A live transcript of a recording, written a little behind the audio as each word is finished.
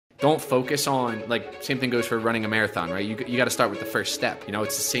don't focus on, like, same thing goes for running a marathon, right? You got to start with the first step. You know,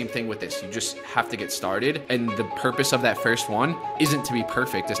 it's the same thing with this. You just have to get started. And the purpose of that first one isn't to be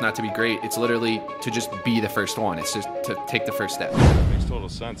perfect. It's not to be great. It's literally to just be the first one. It's just to take the first step. Makes total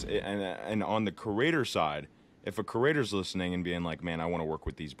sense. And on the creator side, if a creator's listening and being like, man, I want to work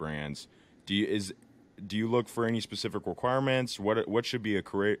with these brands, do you look for any specific requirements? What should be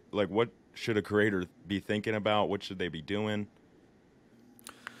what should a creator be thinking about? What should they be doing?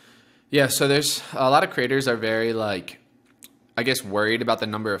 Yeah, so there's a lot of creators are very, like, I guess, worried about the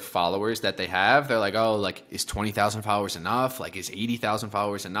number of followers that they have. They're like, oh, like, is 20,000 followers enough? Like, is 80,000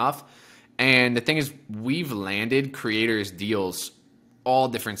 followers enough? And the thing is, we've landed creators deals all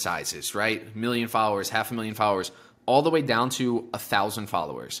different sizes, right? 1 million followers, 500,000 followers, all the way down to 1,000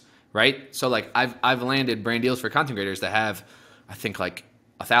 followers, right? So, like, I've landed brand deals for content creators that have, I think, like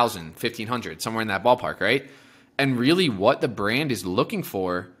 1,000, 1,500, somewhere in that ballpark, right? And really what the brand is looking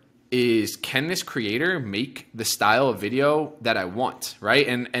for is, can this creator make the style of video that I want, right?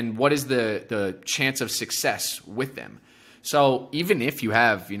 And what is the chance of success with them? So even if you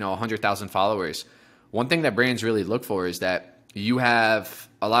have, 100,000 followers, one thing that brands really look for is that you have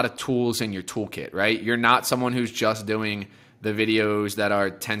a lot of tools in your toolkit, right? You're not someone who's just doing the videos that are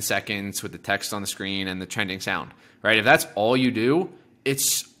 10 seconds with the text on the screen and the trending sound, right? If that's all you do,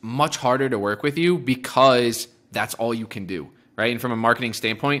 it's much harder to work with you because that's all you can do, right? And from a marketing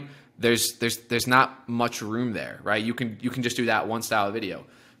standpoint, there's not much room there, right? You can just do that one style of video.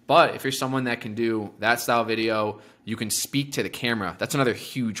 But if you're someone that can do that style of video, you can speak to the camera. That's another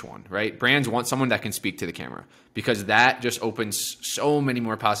huge one, right? Brands want someone that can speak to the camera because that just opens so many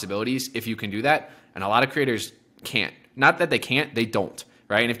more possibilities if you can do that. And a lot of creators can't. Not that they can't, they don't,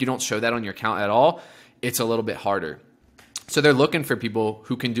 right? And if you don't show that on your account at all, it's a little bit harder. So they're looking for people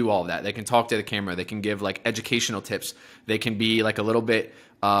who can do all of that. They can talk to the camera. They can give, like, educational tips. They can be, like, a little bit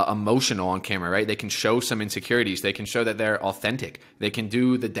emotional on camera, right? They can show some insecurities. They can show that they're authentic. They can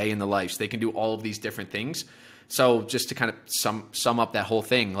do the day in the life. They can do all of these different things. So just to kind of sum up that whole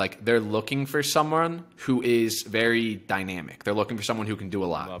thing, like, they're looking for someone who is very dynamic. They're looking for someone who can do a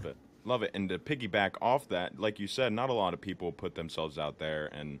lot. Love it. Love it. And to piggyback off that, like you said, not a lot of people put themselves out there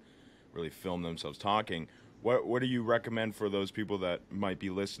and really film themselves talking. What do you recommend for those people that might be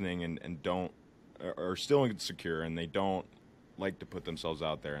listening and don't, are still insecure and they don't like to put themselves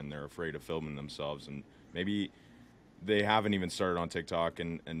out there and they're afraid of filming themselves, and maybe they haven't even started on TikTok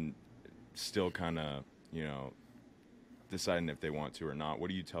and still kind of, deciding if they want to or not? What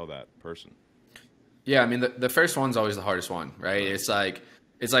do you tell that person? Yeah, I mean, the first one's always the hardest one, right? It's like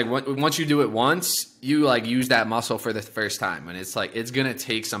once you do it once, you, like, use that muscle for the first time, and it's like, it's gonna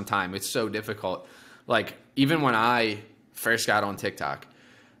take some time. It's so difficult. Like, even when I first got on TikTok,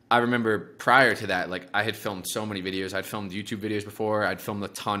 I remember prior to that, like, I had filmed so many videos. I'd filmed YouTube videos before. I'd filmed a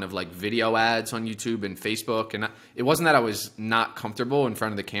ton of, like, video ads on YouTube and Facebook. And it wasn't that I was not comfortable in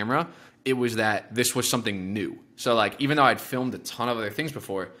front of the camera. It was that this was something new. So, like, even though I'd filmed a ton of other things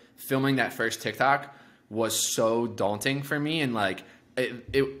before, filming that first TikTok was so daunting for me. And, like,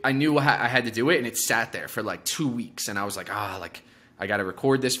 I knew I had to do it, and it sat there for, like, 2 weeks. And I was like, I got to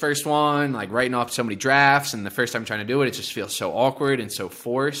record this first one, like, writing off so many drafts. And the first time trying to do it, it just feels so awkward and so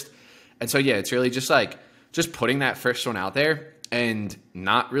forced. And so, yeah, it's really just putting that first one out there and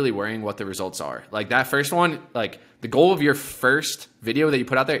not really worrying what the results are. Like, that first one, like, the goal of your first video that you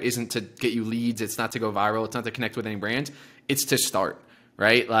put out there isn't to get you leads. It's not to go viral. It's not to connect with any brands. It's to start,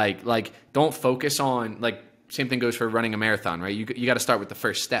 right? Like don't focus on, like, same thing goes for running a marathon, right? You got to start with the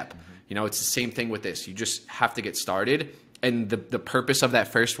first step. It's the same thing with this. You just have to get started. And the purpose of that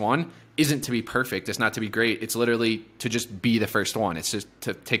first one isn't to be perfect. It's not to be great. It's literally to just be the first one. It's just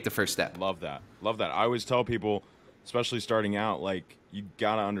to take the first step. Love that. Love that. I always tell people, especially starting out, like, you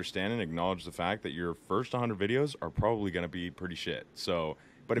got to understand and acknowledge the fact that your first 100 videos are probably going to be pretty shit. So,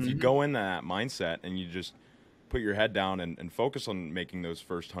 but if you go in that mindset and you just put your head down and focus on making those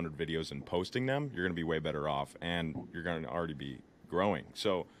first 100 videos and posting them, you're going to be way better off, and you're going to already be growing.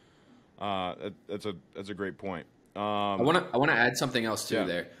 So that's a great point. I want to add something else too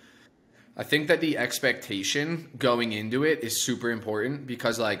there. I think that the expectation going into it is super important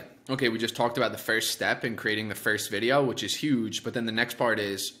because, like, okay, we just talked about the first step in creating the first video, which is huge. But then the next part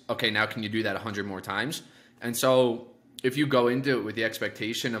is, okay, now can you do that 100 more times? And so if you go into it with the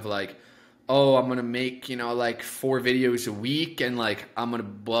expectation of, like, oh, I'm going to make, like, 4 videos a week, and, like, I'm going to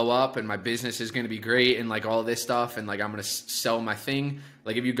blow up and my business is going to be great and, like, all this stuff, and, like, I'm going to sell my thing.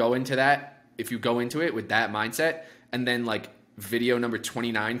 Like, if you go into it with that mindset, and then, like, video number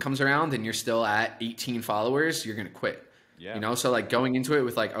 29 comes around and you're still at 18 followers, you're going to quit. Yeah. So, like, going into it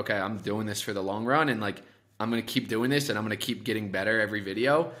with, like, okay, I'm doing this for the long run, and, like, I'm going to keep doing this and I'm going to keep getting better every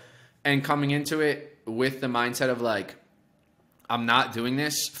video. and coming into it with the mindset of like, I'm not doing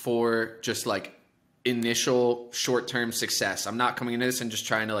this for just like initial short-term success. I'm not coming into this and just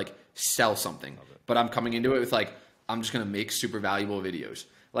trying to like sell something, but I'm coming into it with like, I'm just going to make super valuable videos.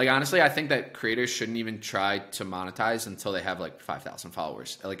 Like, honestly, I think that creators shouldn't even try to monetize until they have like 5,000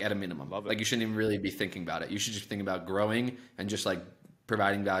 followers, like at a minimum. Like, you shouldn't even really be thinking about it. You should just think about growing and just like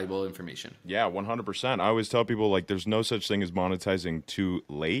providing valuable information. Yeah, 100%. I always tell people, like, there's no such thing as monetizing too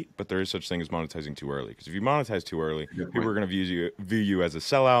late, but there is such thing as monetizing too early. Because if you monetize too early, people are going to view you as a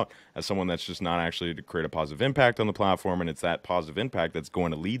sellout, as someone that's just not actually to create a positive impact on the platform, and it's that positive impact that's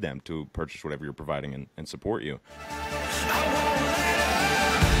going to lead them to purchase whatever you're providing and support you.